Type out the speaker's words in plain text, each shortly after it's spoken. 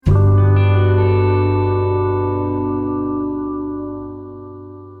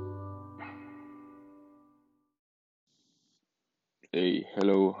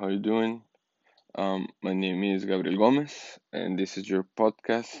you doing? My name is Gabriel Gomez, and this is your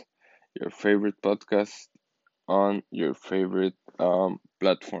podcast, your favorite podcast on your favorite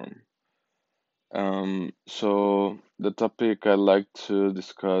platform. So the topic I'd like to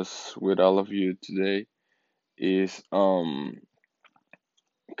discuss with all of you today is kind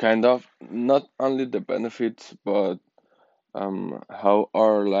of not only the benefits, but how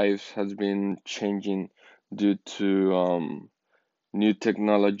our lives has been changing due to new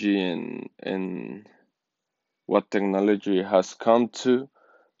technology and what technology has come to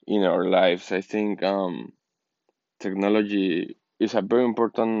in our lives. I think technology is a very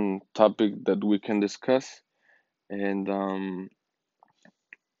important topic that we can discuss, and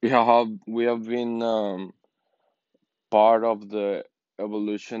we have been part of the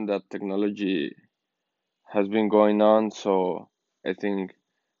evolution that technology has been going on. So I think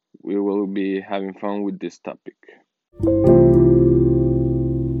we will be having fun with this topic.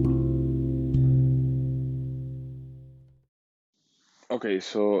 Okay,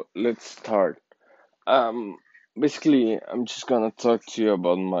 so let's start. Um, Basically, I'm just gonna talk to you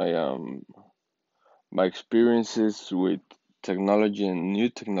about my experiences with technology and new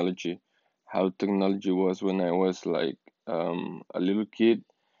technology, how technology was when I was like a little kid,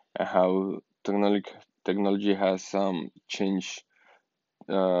 and how technology has changed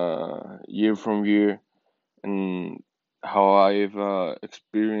year from year, and how I've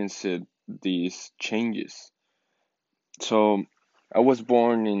experienced these changes. So I was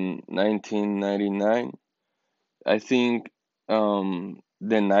born in 1999. I think the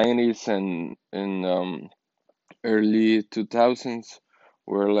 90s and early 2000s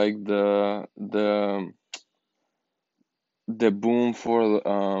were like the boom for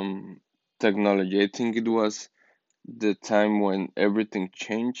technology. I think it was the time when everything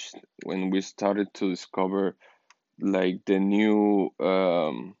changed, when we started to discover like the new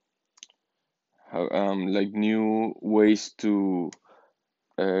like new ways to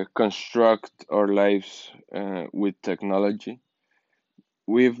construct our lives with technology.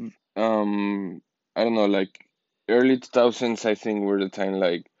 We've I don't know, like early 2000s I think were the time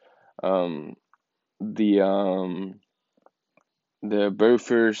like um the um the very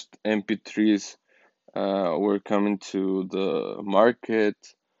first MP3s were coming to the market.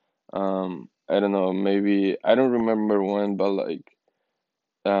 I don't know, maybe I don't remember when, but like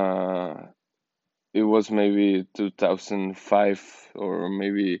uh it was maybe 2005 or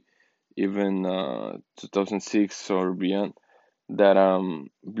maybe even 2006 or beyond that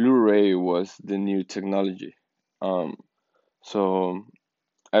Blu-ray was the new technology. Um so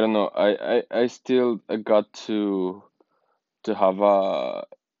I don't know, I still got to have a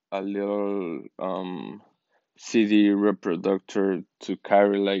little CD reproductor to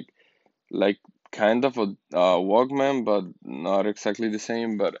carry like kind of a Walkman, but not exactly the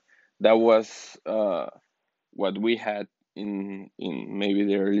same. But that was what we had in maybe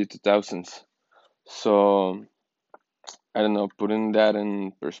the early 2000s. So I don't know, putting that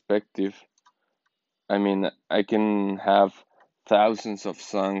in perspective, I mean, I can have thousands of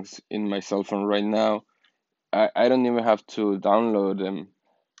songs in my cell phone right now. I don't even have to download them.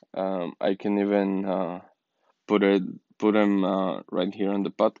 I can even put it put them right here on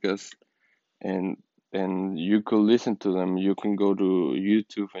the podcast, and you could listen to them. You can go to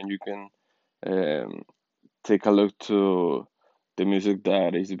YouTube and you can um, take a look to the music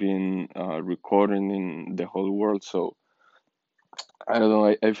that is being recorded in the whole world. So I don't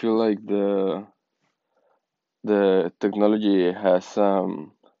know. I feel like the technology has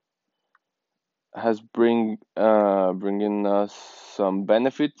bringing us some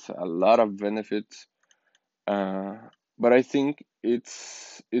benefits, a lot of benefits. Uh, but I think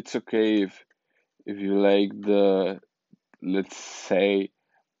it's okay if you like the, let's say,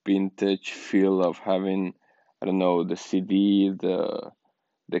 vintage feel of having, I don't know, the CD, the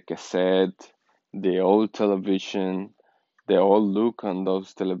cassette, the old television, the old look on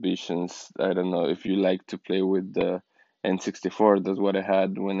those televisions. I don't know if you like to play with the N64. That's what I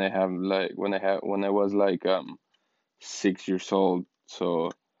had when I was like 6 years old. So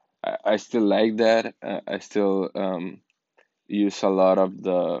I still like that. I still use a lot of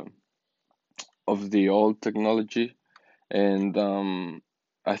the old technology, and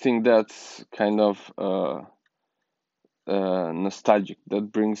I think that's kind of nostalgic.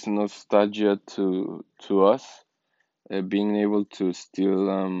 That brings nostalgia to us, being able to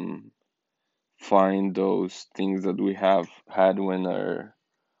still find those things that we have had when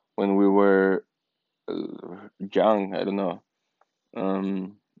we were young. I don't know,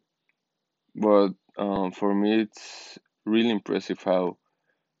 um, but for me, it's really impressive how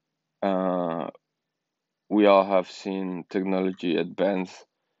uh, we all have seen technology advance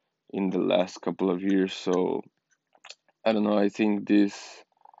in the last couple of years. So I don't know. I think this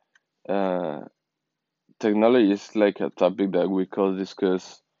uh, technology is like a topic that we could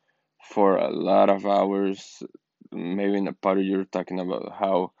discuss for a lot of hours. Maybe in a part you're talking about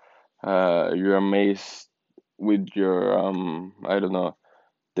how you're amazed with your I don't know,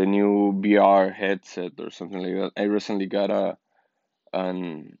 the new VR headset or something like that. I recently got a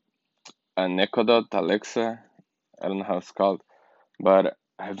an an Echo Dot Alexa. I don't know how it's called, but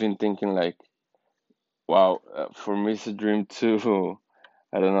I've been thinking like, wow, for me it's a dream to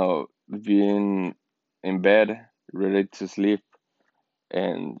I don't know, being in bed ready to sleep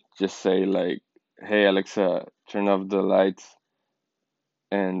and just say like, "Hey Alexa, turn off the lights,"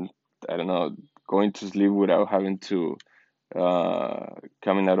 and I don't know, going to sleep without having to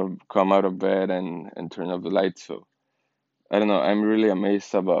come out of bed and turn off the lights. So I don't know. I'm really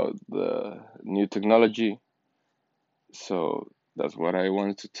amazed about the new technology. So that's what I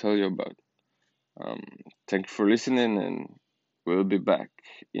wanted to tell you about. Um, Thank you for listening, and we'll be back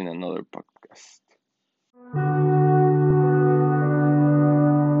in another podcast.